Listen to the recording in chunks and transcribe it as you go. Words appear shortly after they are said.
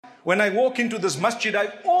When I walk into this masjid,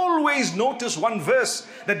 I always notice one verse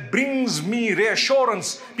that brings me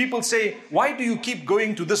reassurance. People say, why do you keep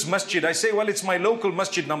going to this masjid? I say, well, it's my local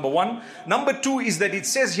masjid, number one. Number two is that it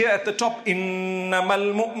says here at the top, إِنَّمَا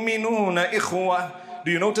الْمُؤْمِنُونَ إِخْوَةً.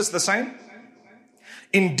 Do you notice the sign?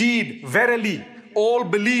 Indeed, verily, all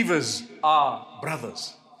believers are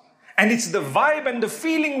brothers. And it's the vibe and the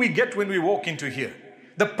feeling we get when we walk into here.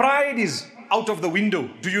 The pride is out of the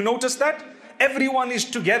window. Do you notice that? Everyone is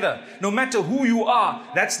together. No matter who you are,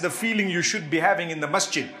 that's the feeling you should be having in the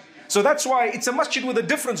masjid. So that's why it's a masjid with a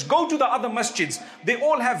difference. Go to the other masjids. They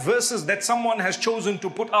all have verses that someone has chosen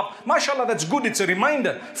to put up. MashaAllah, that's good. It's a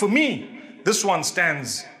reminder. For me, this one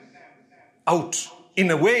stands out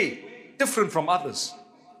in a way different from others.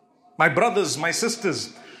 My brothers, my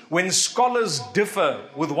sisters, when scholars differ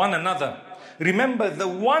with one another, remember, the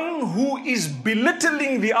one who is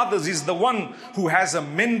belittling the others is the one who has a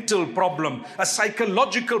mental problem, a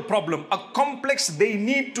psychological problem, a complex they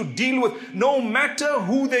need to deal with. No matter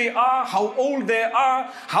who they are, how old they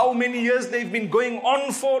are, how many years they've been going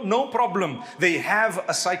on for, no problem. They have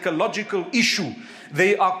a psychological issue.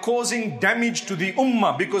 They are causing damage to the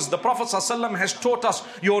ummah, because the Prophet ﷺ has taught us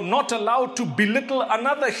you're not allowed to belittle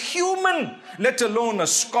another human, let alone a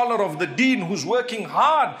scholar of the deen who's working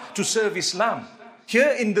hard to serve Islam.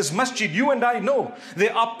 Here in this masjid, you and I know,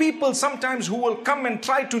 there are people sometimes who will come and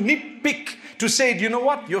try to nitpick, to say, you know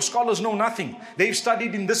what, your scholars know nothing. They've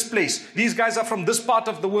studied in this place. These guys are from this part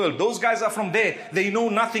of the world. Those guys are from there. They know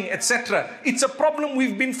nothing, etc. It's a problem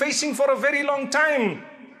we've been facing for a very long time.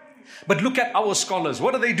 But look at our scholars.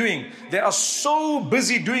 What are they doing? They are so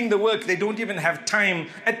busy doing the work, they don't even have time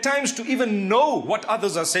at times to even know what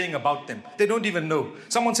others are saying about them. They don't even know.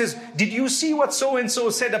 Someone says, did you see what so-and-so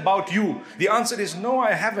said about you? The answer is, no,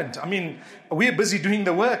 I haven't. I mean, we're busy doing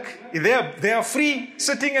the work. They are free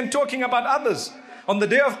sitting and talking about others. On the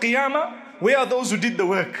day of Qiyamah, where are those who did the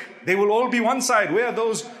work? They will all be one side. Where are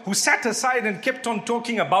those who sat aside and kept on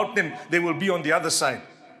talking about them? They will be on the other side.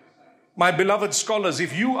 My beloved scholars,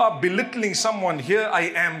 if you are belittling someone, here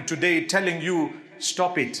I am today telling you,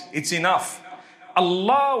 stop it. It's enough.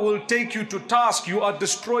 Allah will take you to task. You are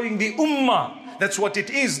destroying the ummah. That's what it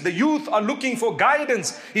is. The youth are looking for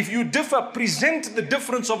guidance. If you differ, present the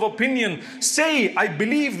difference of opinion. Say, I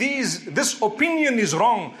believe this opinion is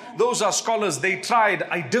wrong. Those are scholars. They tried.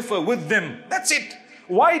 I differ with them. That's it.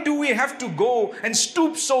 Why do we have to go and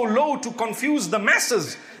stoop so low to confuse the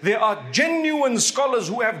masses? There are genuine scholars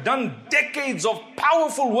who have done decades of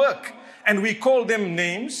powerful work, and we call them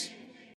names.